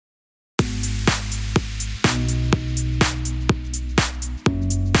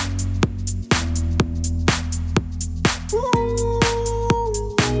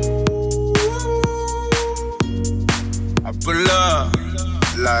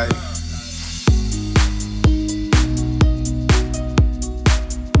like.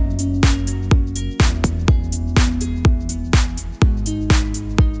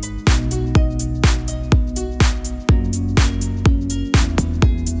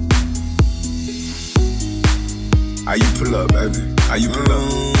 How you pull up, baby? How you pull up?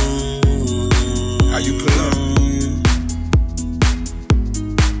 How you pull up?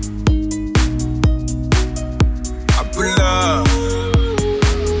 I pull up.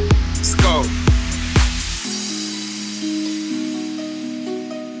 Let's go.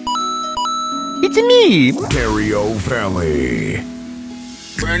 It's me, Stereo Valli.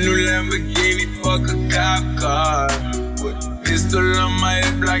 Brand new Lamborghini, fuck a cop car. With a pistol on my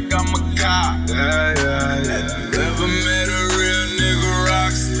hip like I'm a cop. Yeah, yeah, yeah. Ever met a real nigga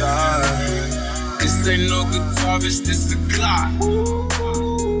rock star? This ain't no guitar, bitch, this a clock.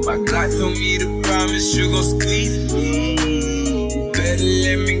 My God told me to promise you gon' squeeze me. Better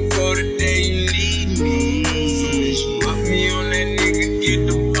let me go the day you need me. Put me on that nigga, get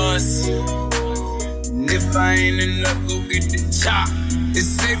the bus. And if I ain't enough, go get the chop. It's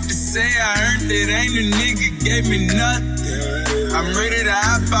safe to say I earned it, ain't a nigga gave me nothing. I'm ready to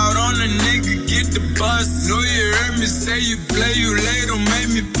hop out on a nigga, get the bus. Know you heard me say you play, you late, don't make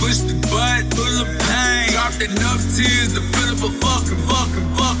me push the button. Full of pain, dropped enough tears to fill up a fucking.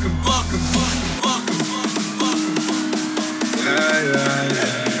 Yeah, yeah,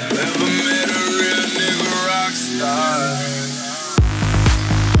 yeah. Never met a real nigga rock star.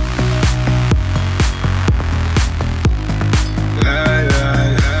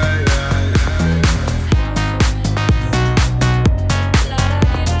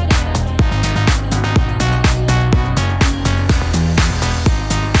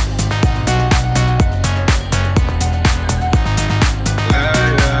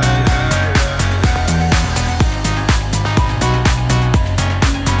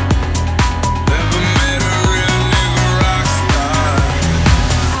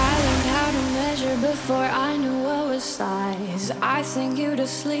 I sing you to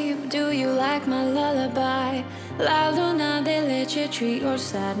sleep, do you like my lullaby? La luna de leche, treat your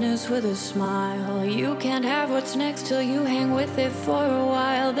sadness with a smile. You can't have what's next till you hang with it for a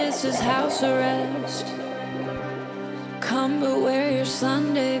while. This is house arrest. Come but wear your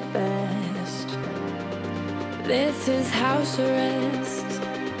Sunday best. This is house arrest.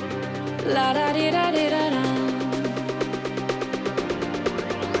 La da di da di da da.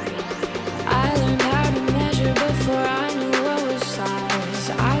 I learned how to measure before I knew what was size.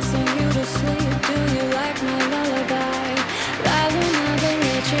 I sing you to sleep, do you like my lullaby? La luna de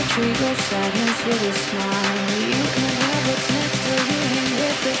leche, treat your sadness with a smile. You can have what's next till you hang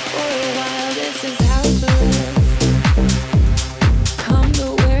with it for a while. This is house arrest. Come to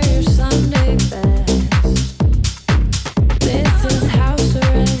wear your Sunday best. This is house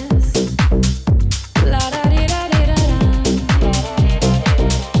arrest. La da di da di da da.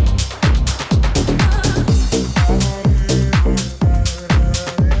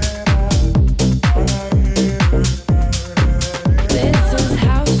 This is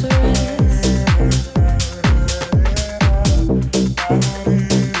house arrest.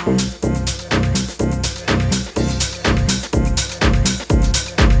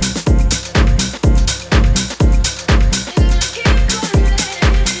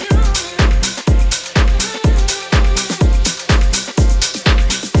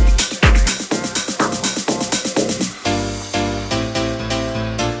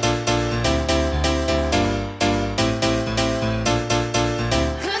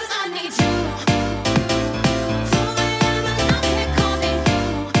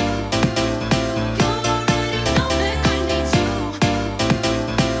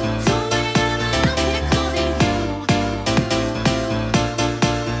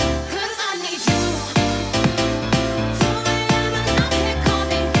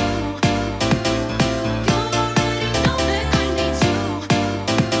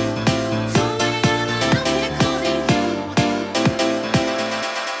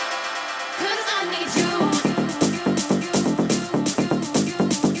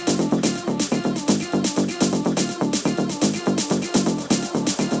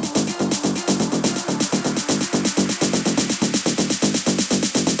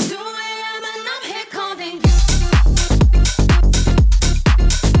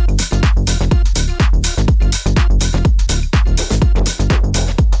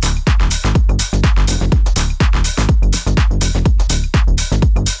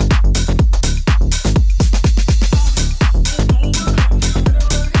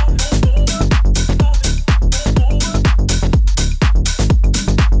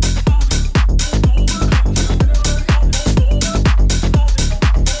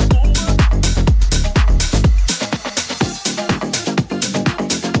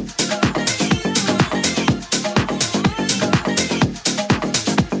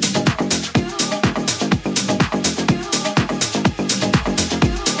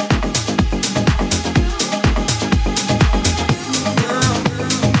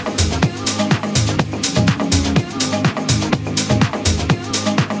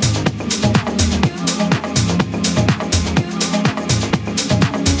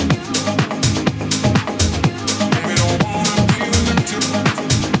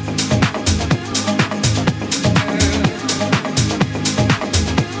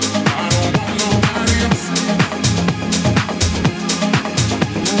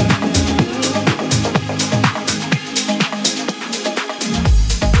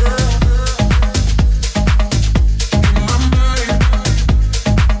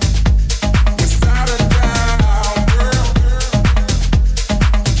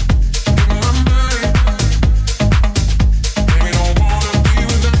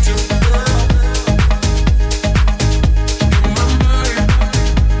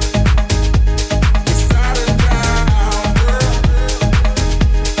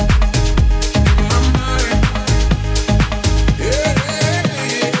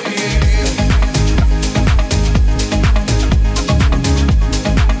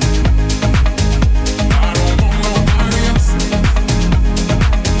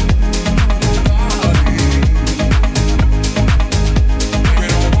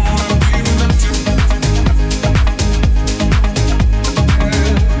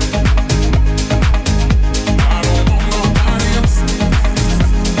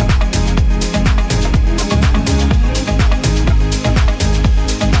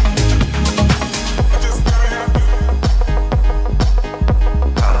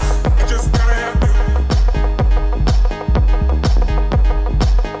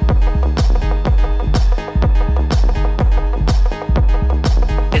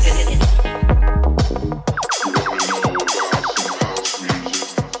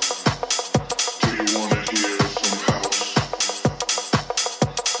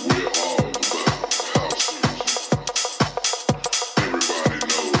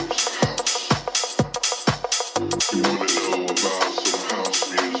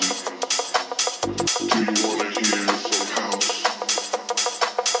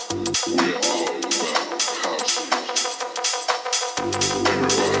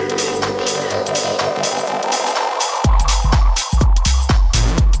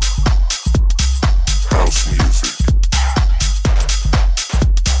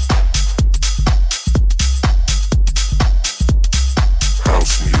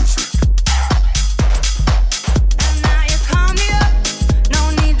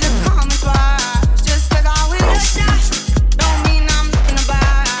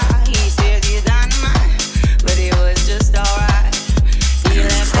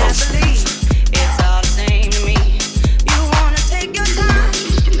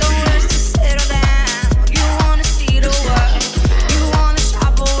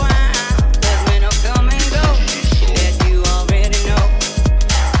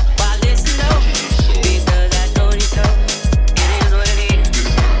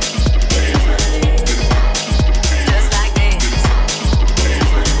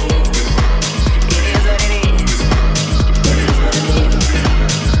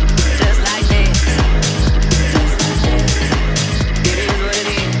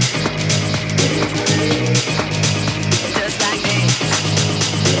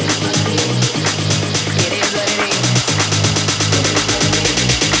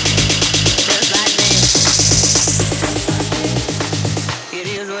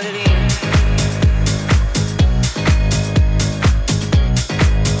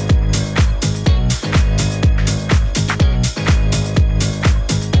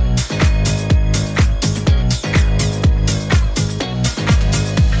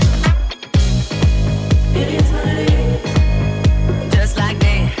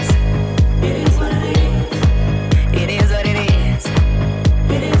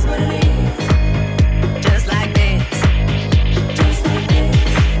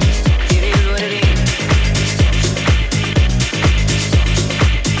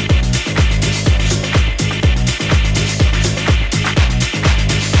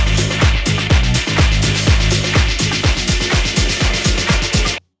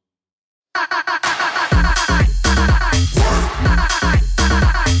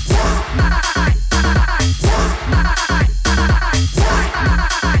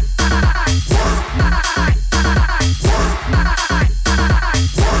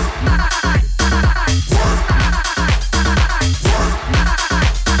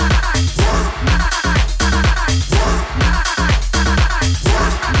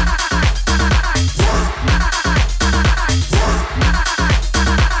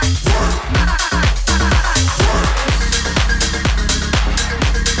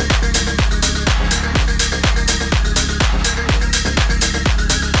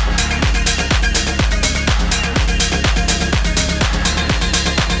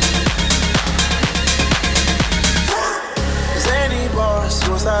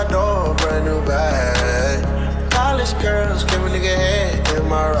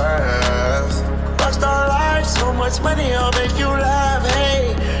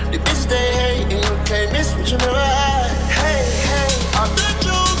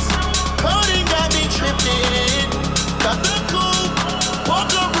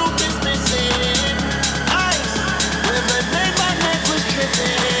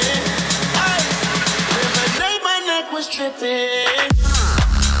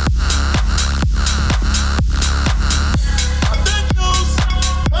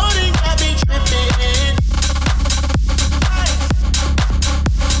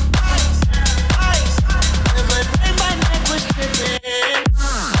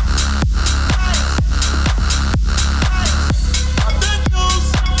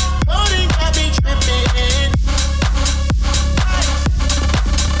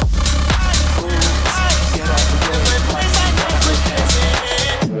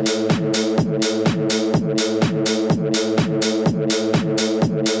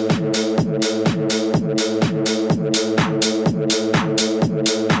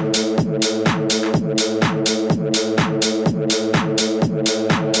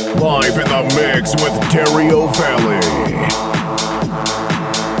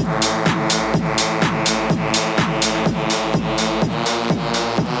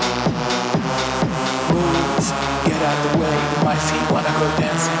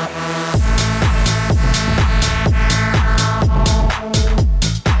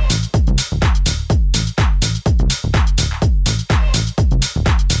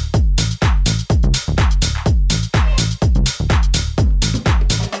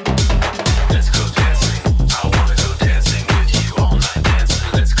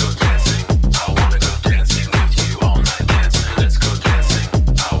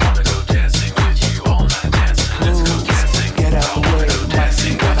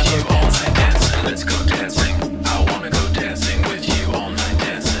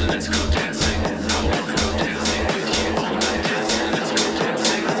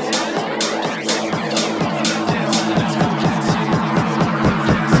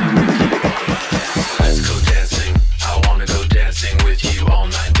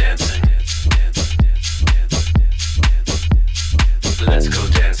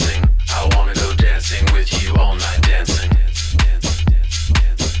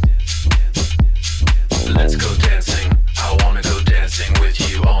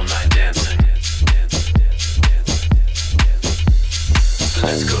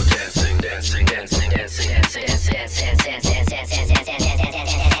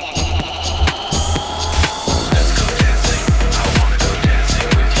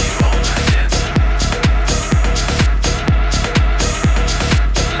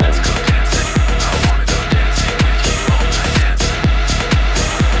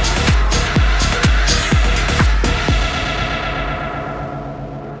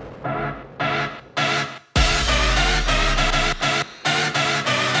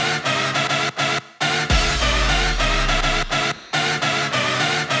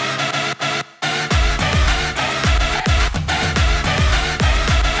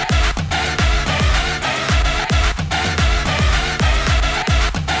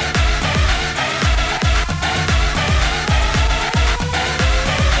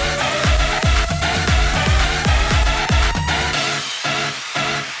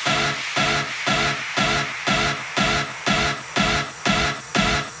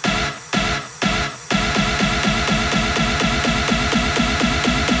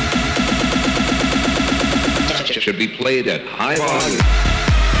 should be played at high volume.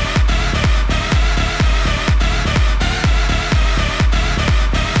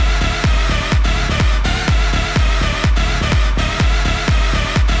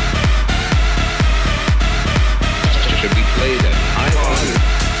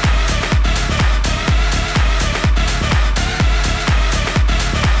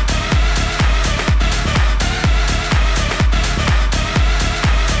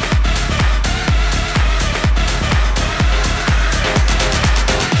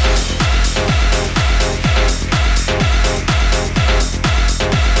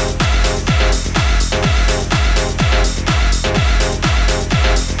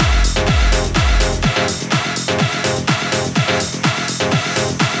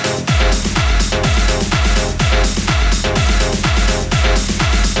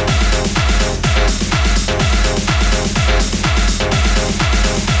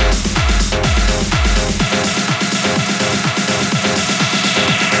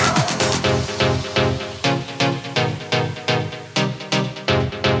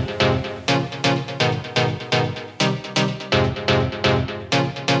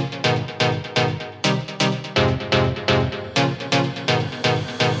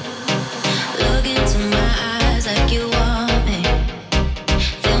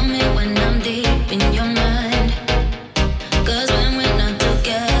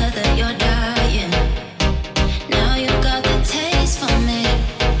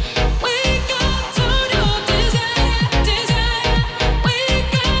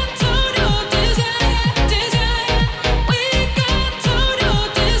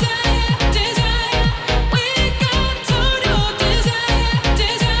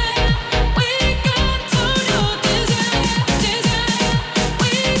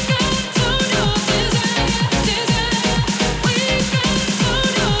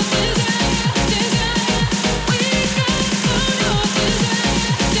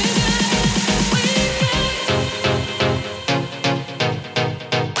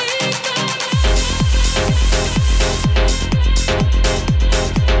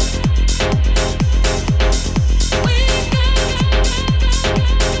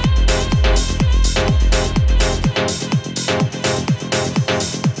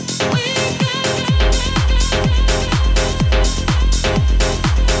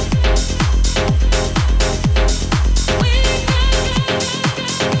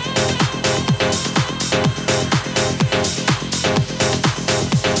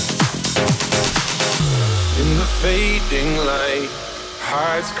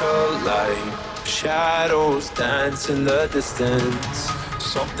 In the distance,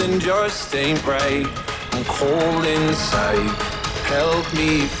 something just ain't right. I'm cold inside. Help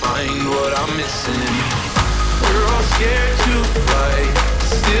me find what I'm missing. We're all scared to fly,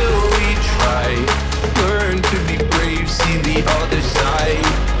 still we try. Learn to be brave, see the other side.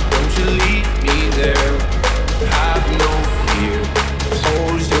 Don't you lead me there, have no fear.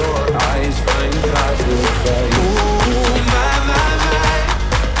 Close your eyes, find paradise. Ooh, my.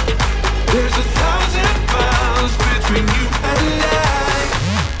 There's 1,000 miles between you and I.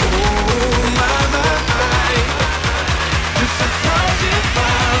 Oh, my. Just 1,000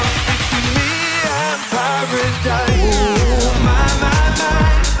 miles between me and paradise. Oh, my.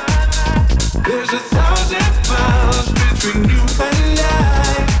 There's 1,000 miles between you and I.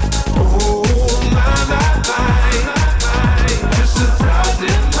 Oh, my. Just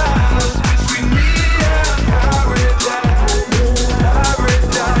 1,000 miles between me and paradise.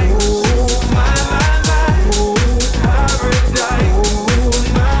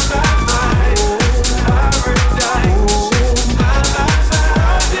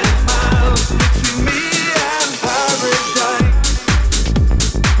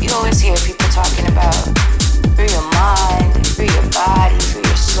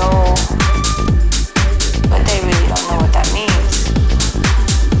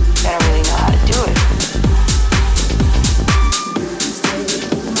 Paradise.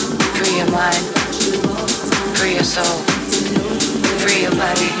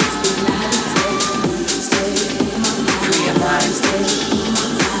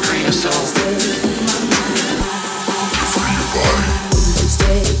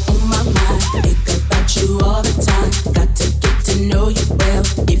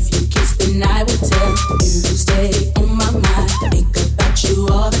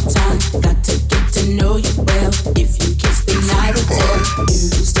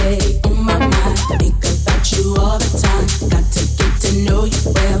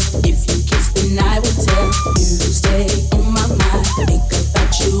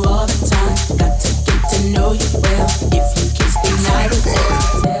 Got to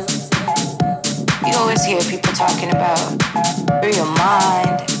talking about free your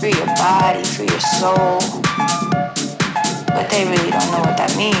mind, free your body, free your soul. But they really don't know what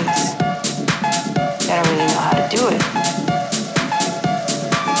that means. They don't really know how to do it.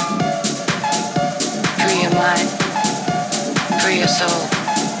 Free your mind, free your soul,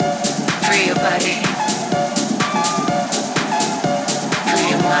 free your body. Free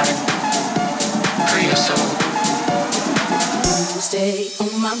your mind, free your soul. Stay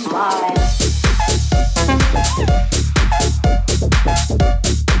on my mind.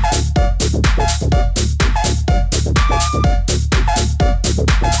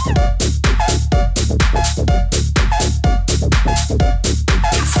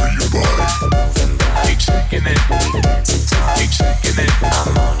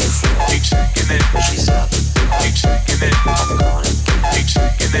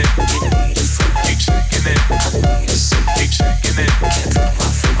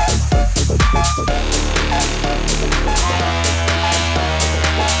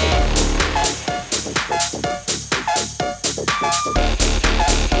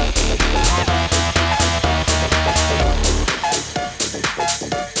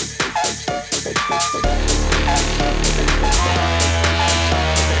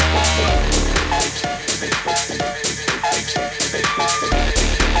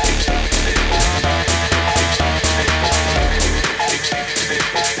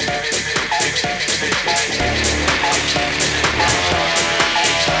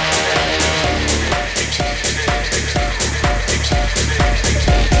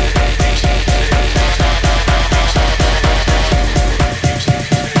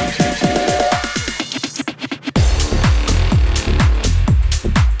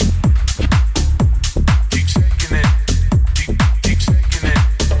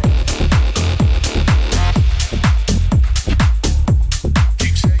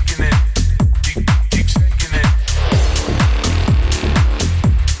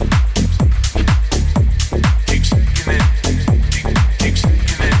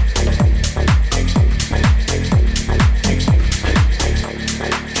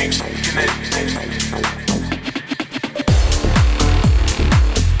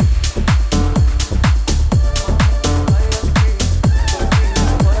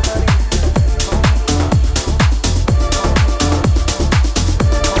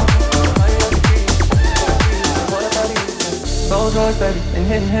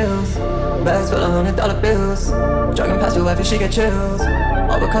 She get chills,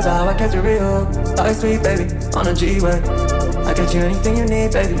 all because of how I kept it real. Life sweet, baby, on a G-Way. I get you anything you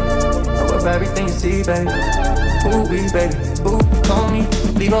need, baby. I work for everything you see, baby. Ooh, wee, baby, ooh, call me,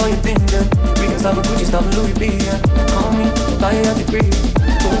 leave all your things, yeah. We can stop a Gucci, stop a Louis V, yeah. Call me, buy you out the grief,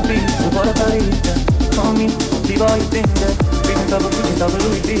 full speed, so what if I leave, yeah. Call me, leave all your things, yeah. We can stop a Gucci, stop a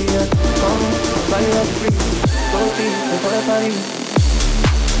Louis V, yeah. Call me, buy you out the grief, full speed, so what if I leave.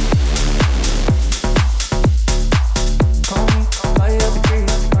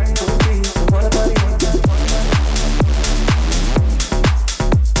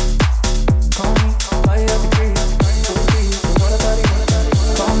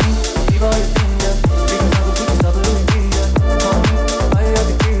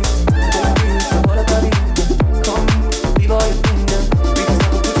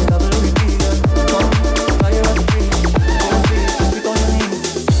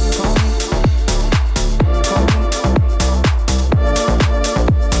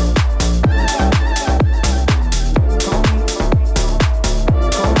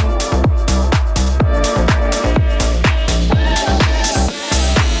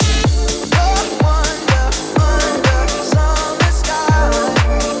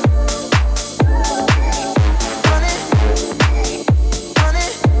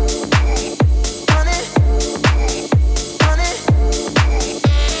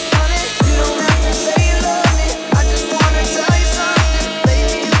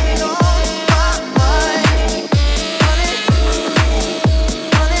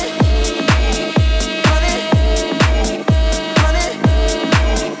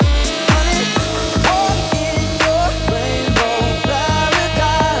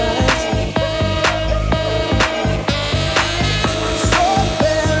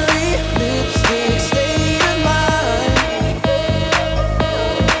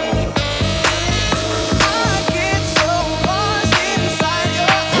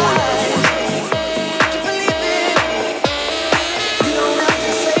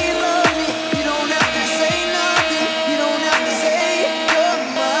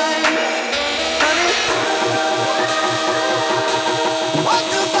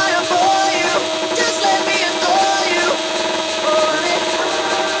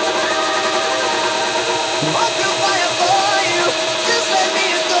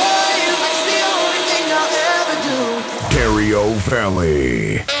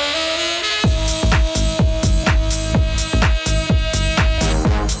 Family.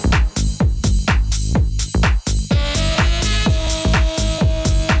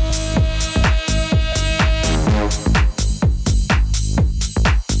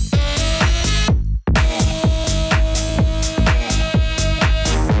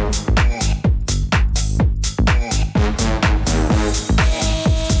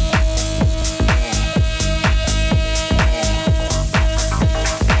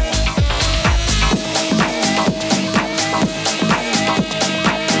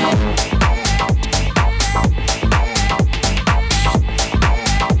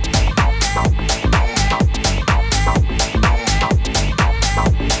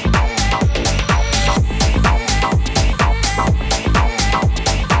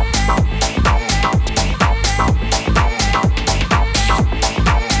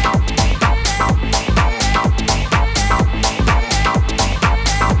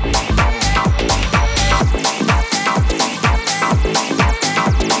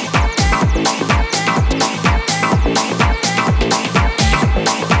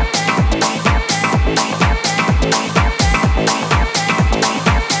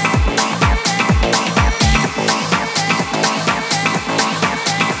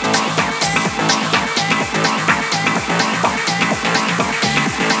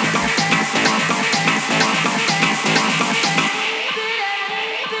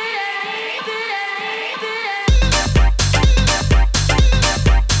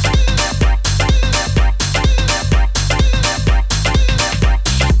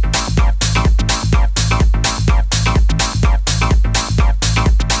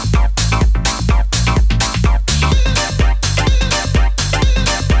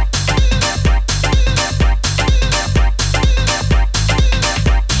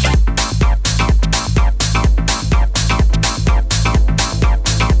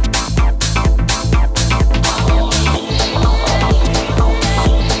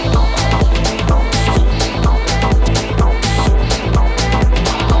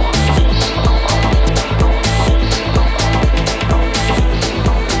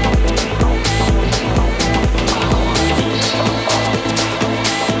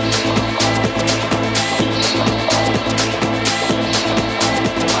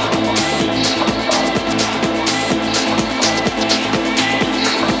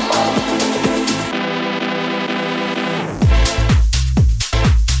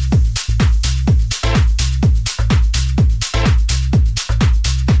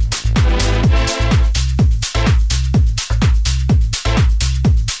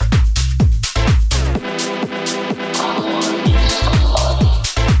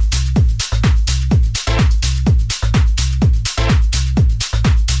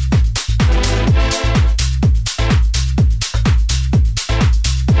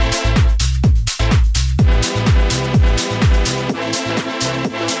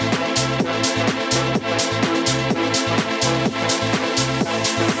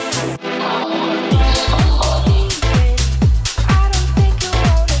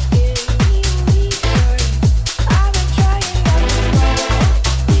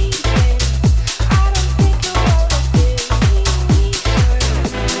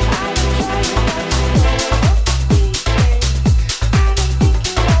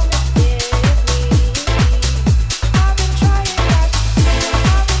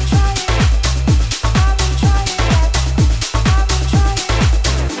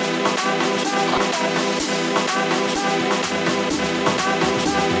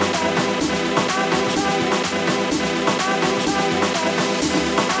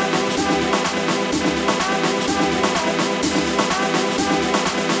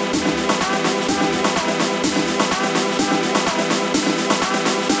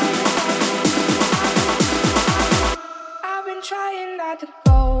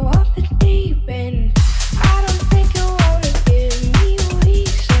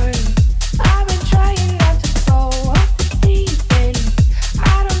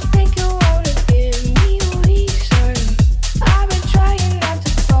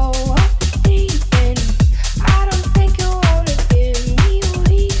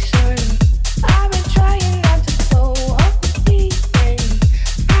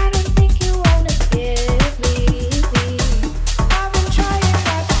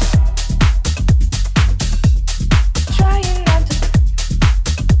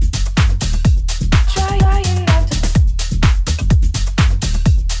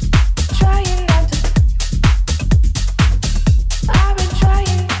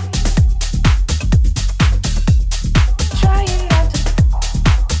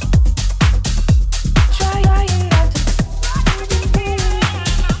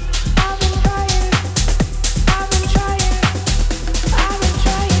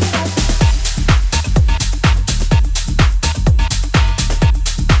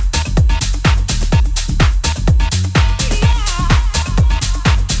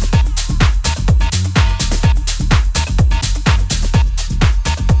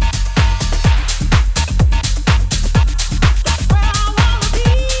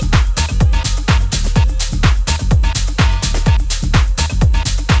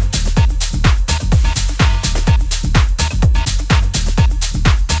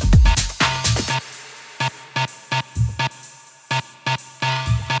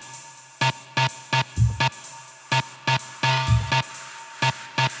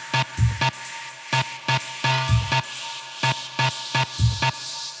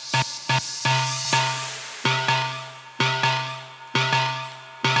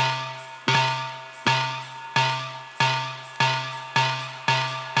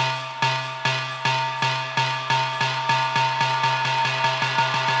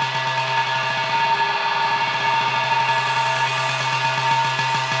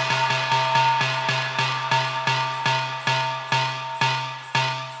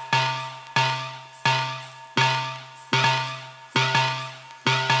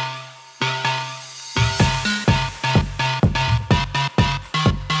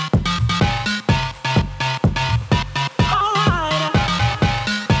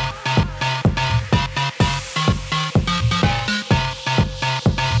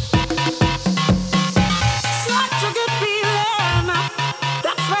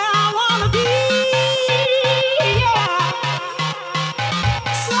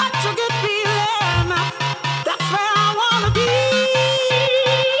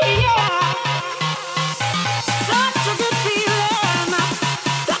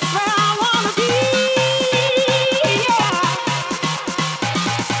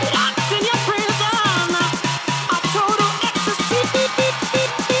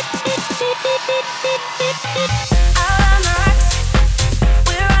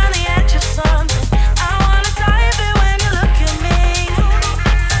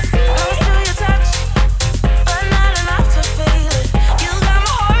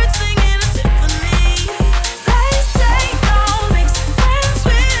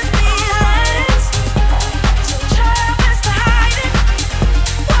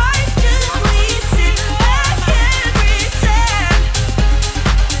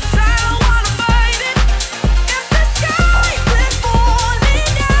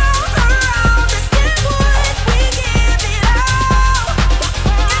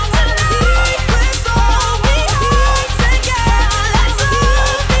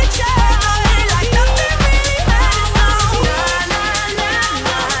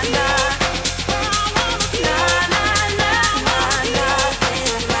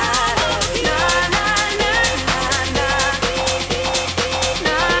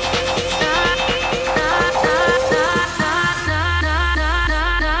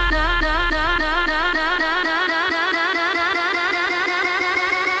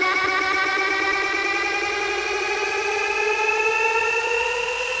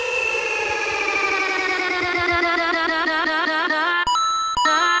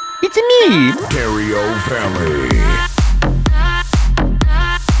 It's me, Stereo Family.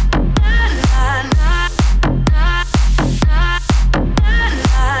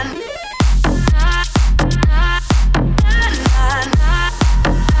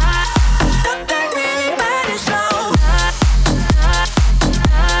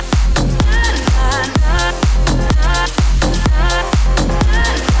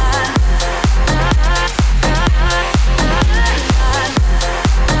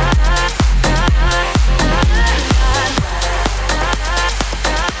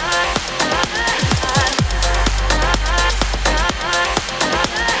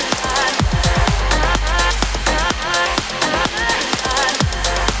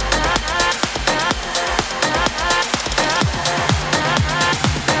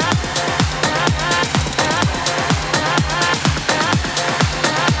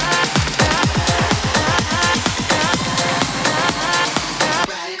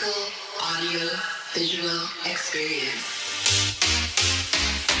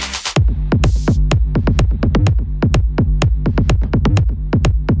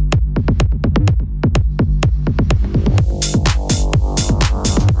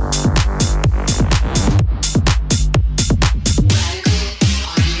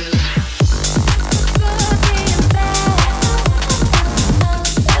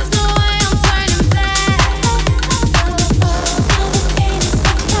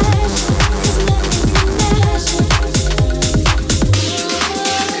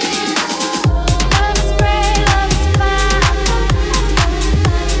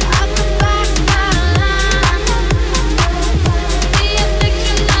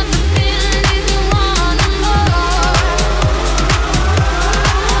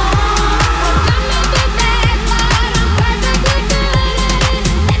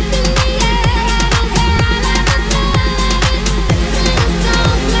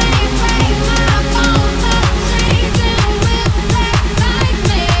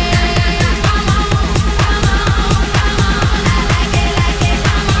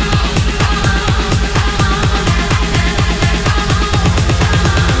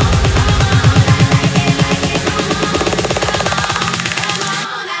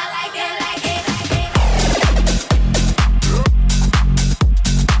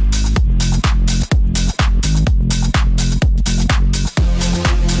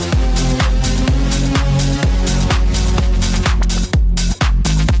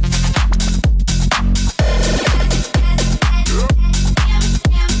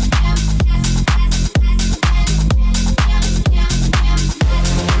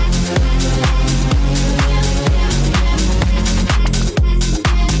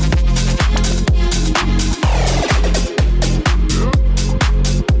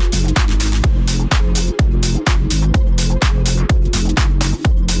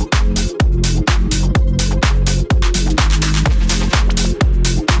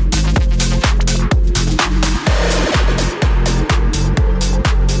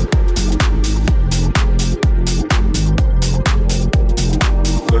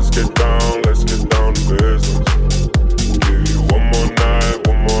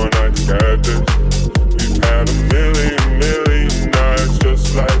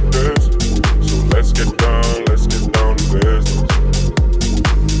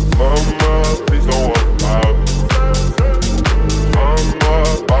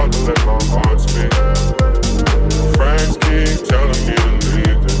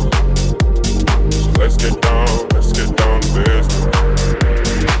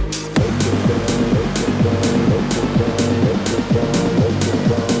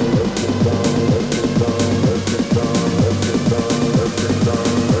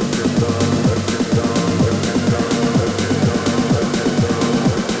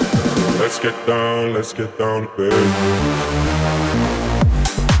 Let's get down to business.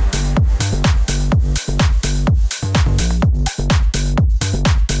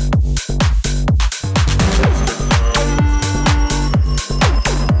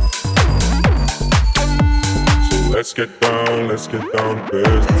 Let's get down to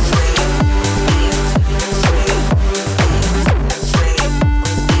business.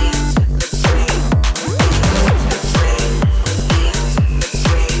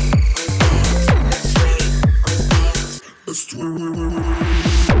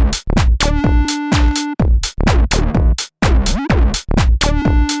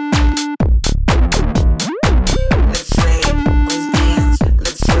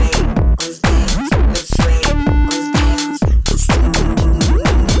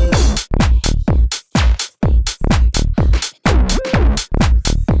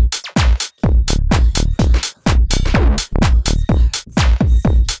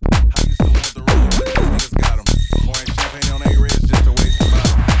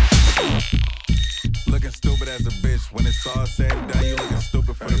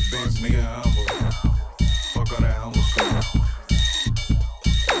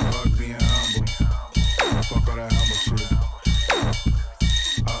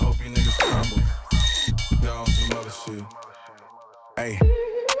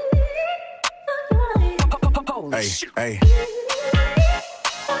 Hey, hey.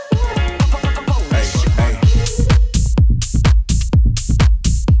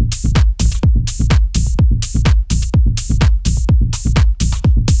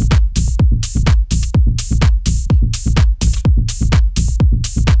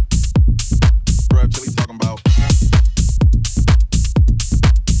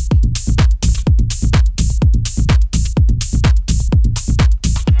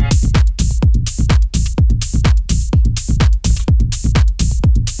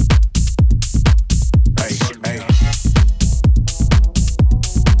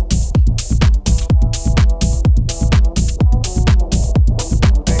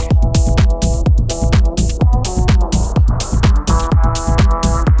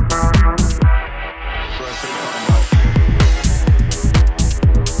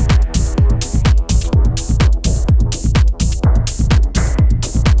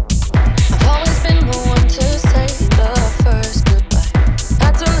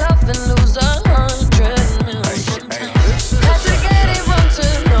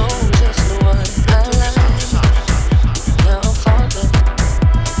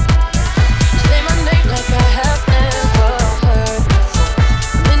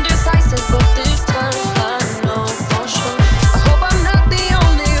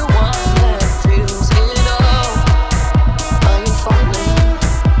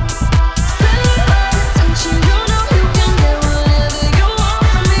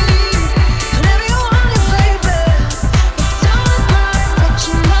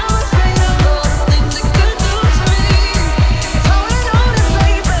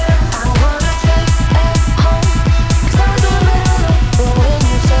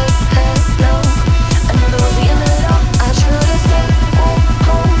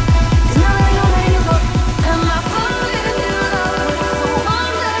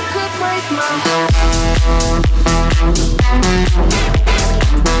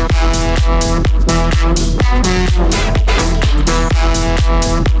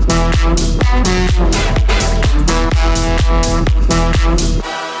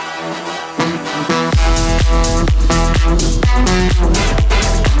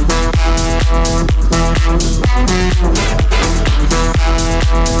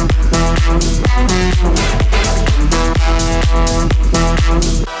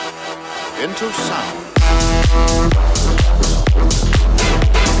 Into sound.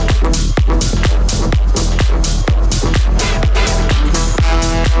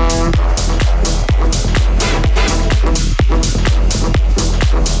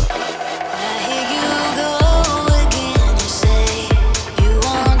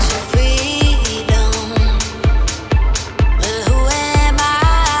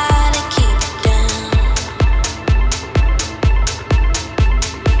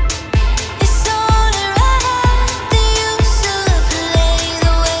 It's all right.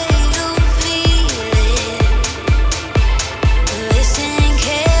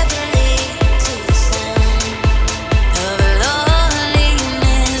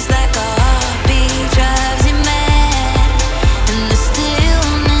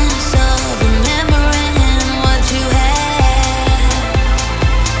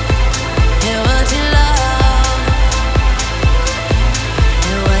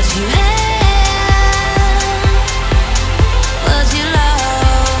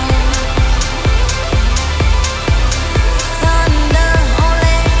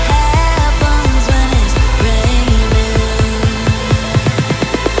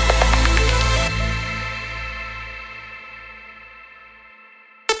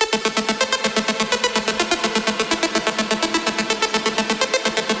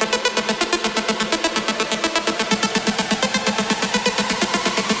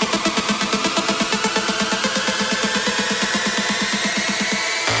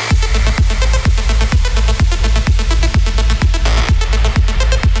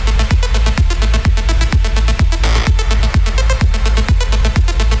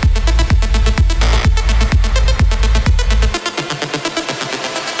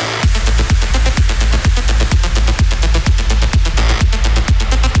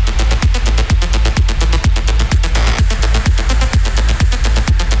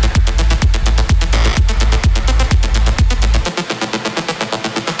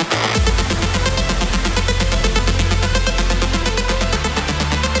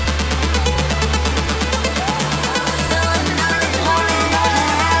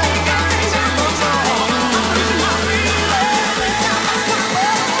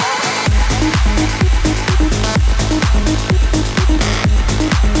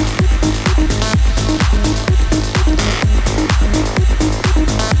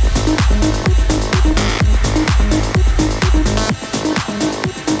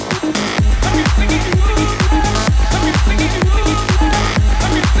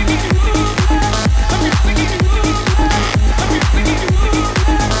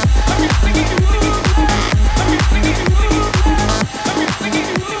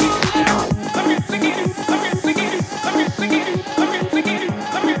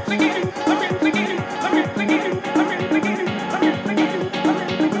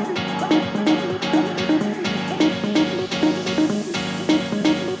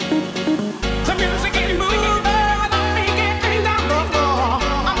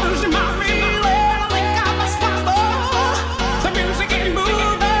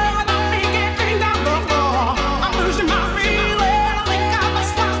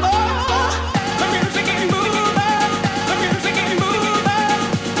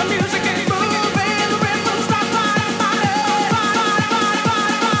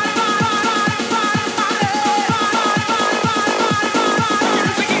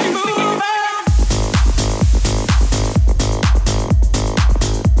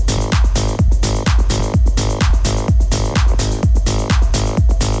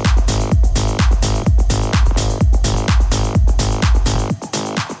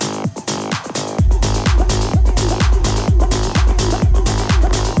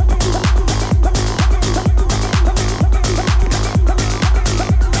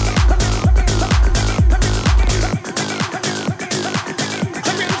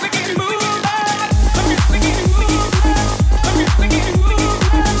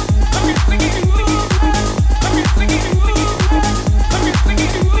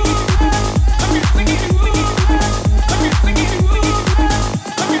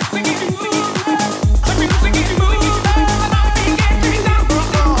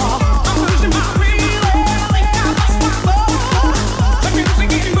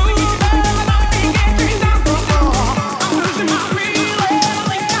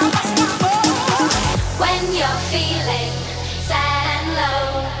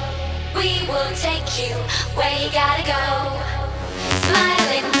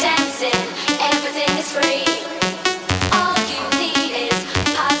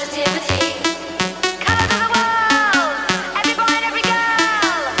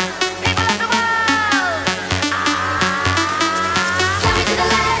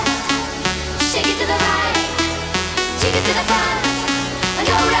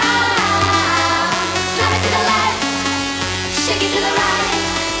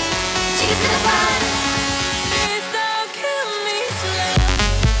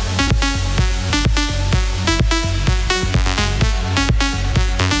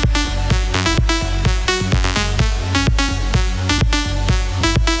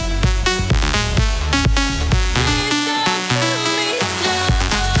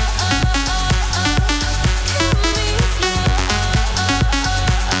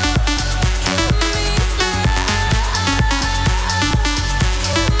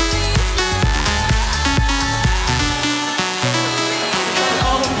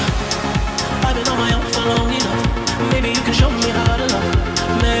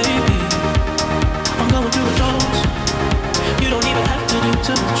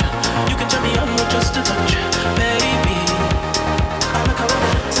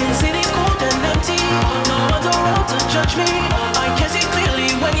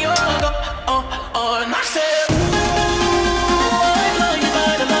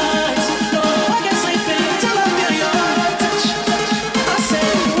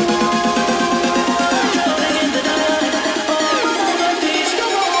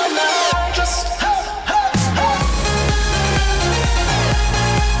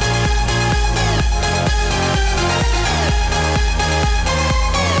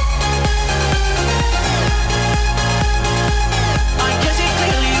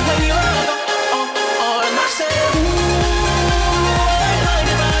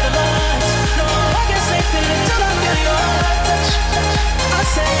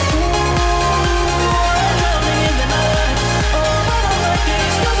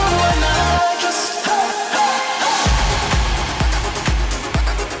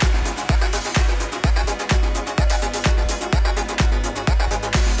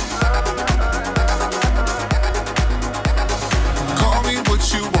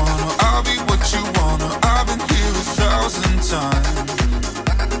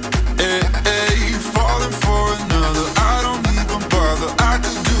 that I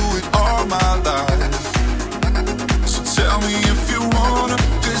could do it all my life. So tell me if you wanna,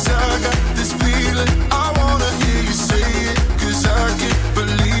 'cause I got this feeling. I wanna hear you say it, 'cause I can't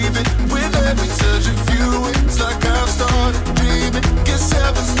believe it. With every touch of you, it's like I've started dreaming. Guess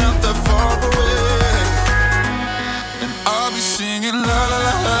heaven's not that far away. And I'll be singing la la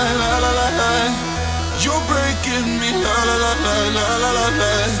la la la la la la. You're breaking me la la la la la la la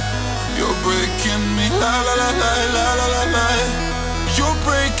la. You're breaking me la la la la la la la la. You're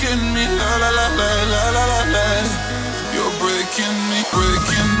breaking me la la la la la la la la. You're breaking me,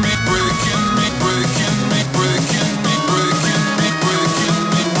 breaking me, breaking me, breaking me, breaking me, breaking me, breaking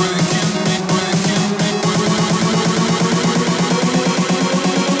me, breaking me, breaking me,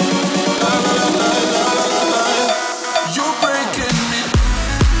 la la la la la la la. You're breaking me.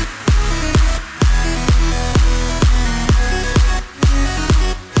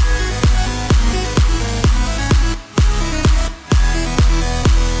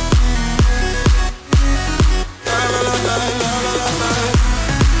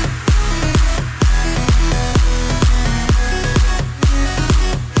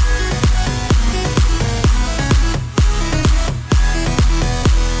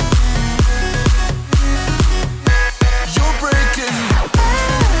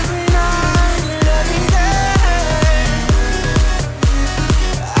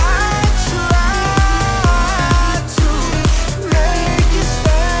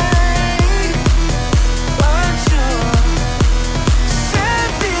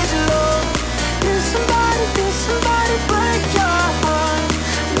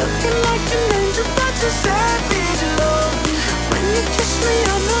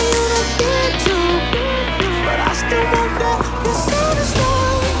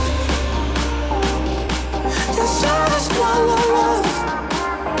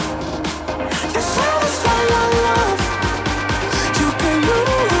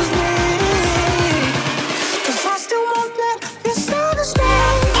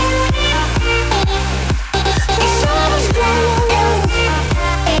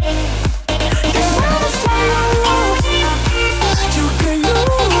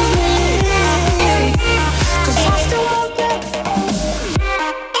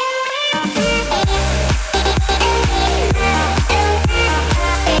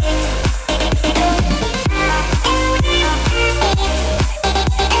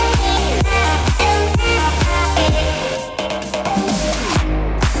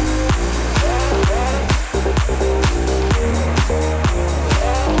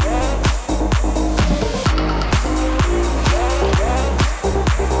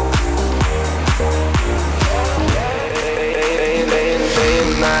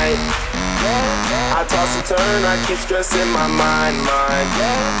 Stress in my mind.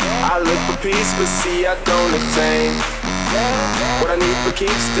 I look for peace, but see I don't attain. What I need for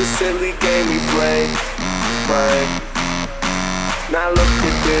keeps the silly game we play. Right. Now look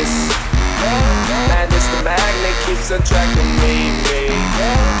at this. Madness, the magnet keeps attracting me.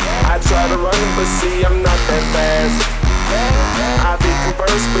 I try to run, but see I'm not that fast. I become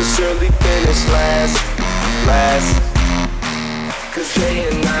first, but surely finish last. 'Cause day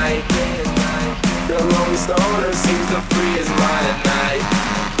and night, the lonely stoner seems to free his mind at night.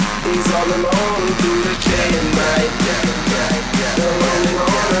 He's all alone through the day and night. The lonely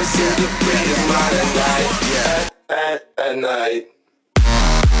loner seems to free his mind at night. At night.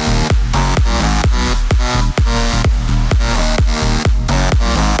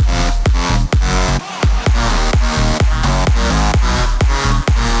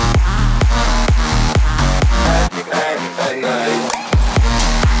 At night.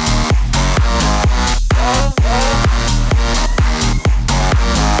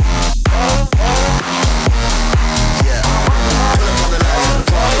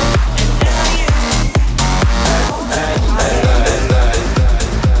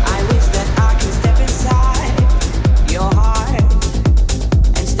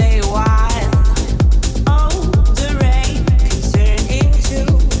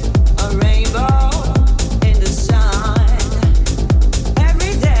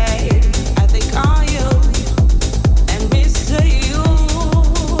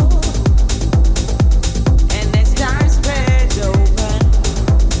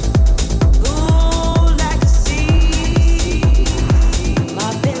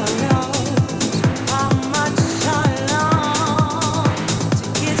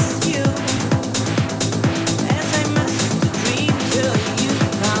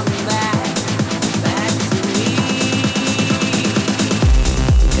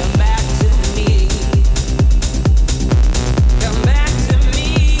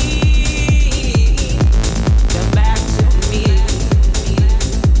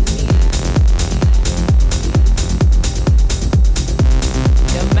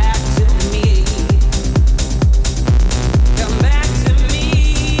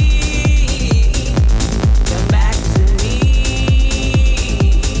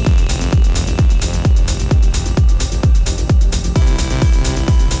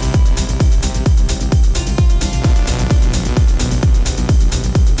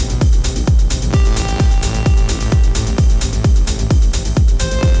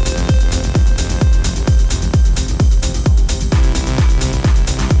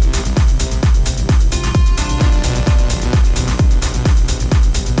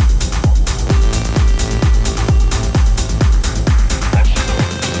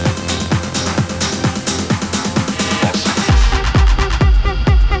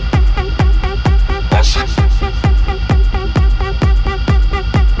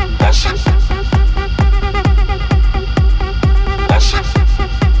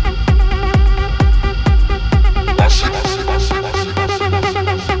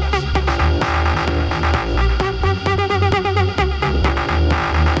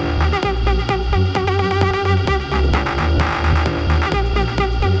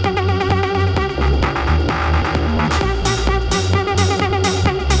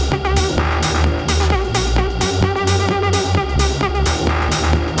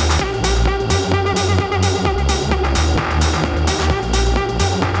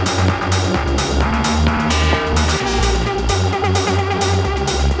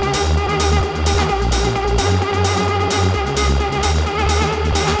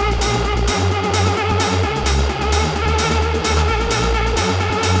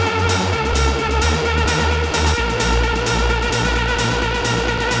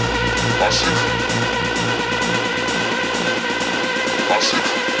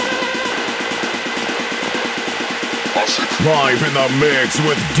 Live in the mix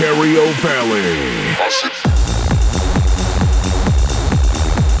with Dario Valli. That's